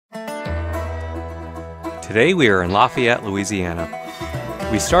Today we are in Lafayette, Louisiana.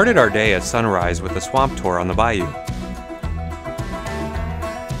 We started our day at sunrise with a swamp tour on the bayou.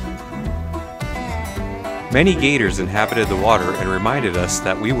 Many gators inhabited the water and reminded us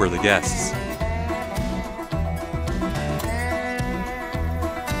that we were the guests.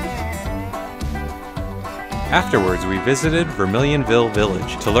 Afterwards, we visited Vermilionville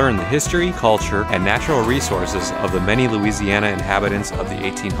Village to learn the history, culture, and natural resources of the many Louisiana inhabitants of the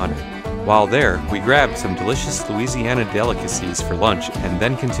 1800s. While there, we grabbed some delicious Louisiana delicacies for lunch and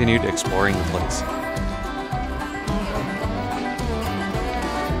then continued exploring the place.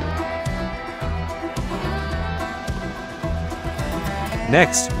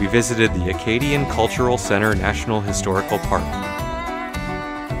 Next, we visited the Acadian Cultural Center National Historical Park.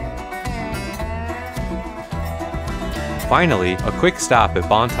 Finally, a quick stop at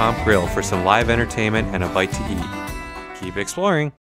Bon Temps Grill for some live entertainment and a bite to eat. Keep exploring!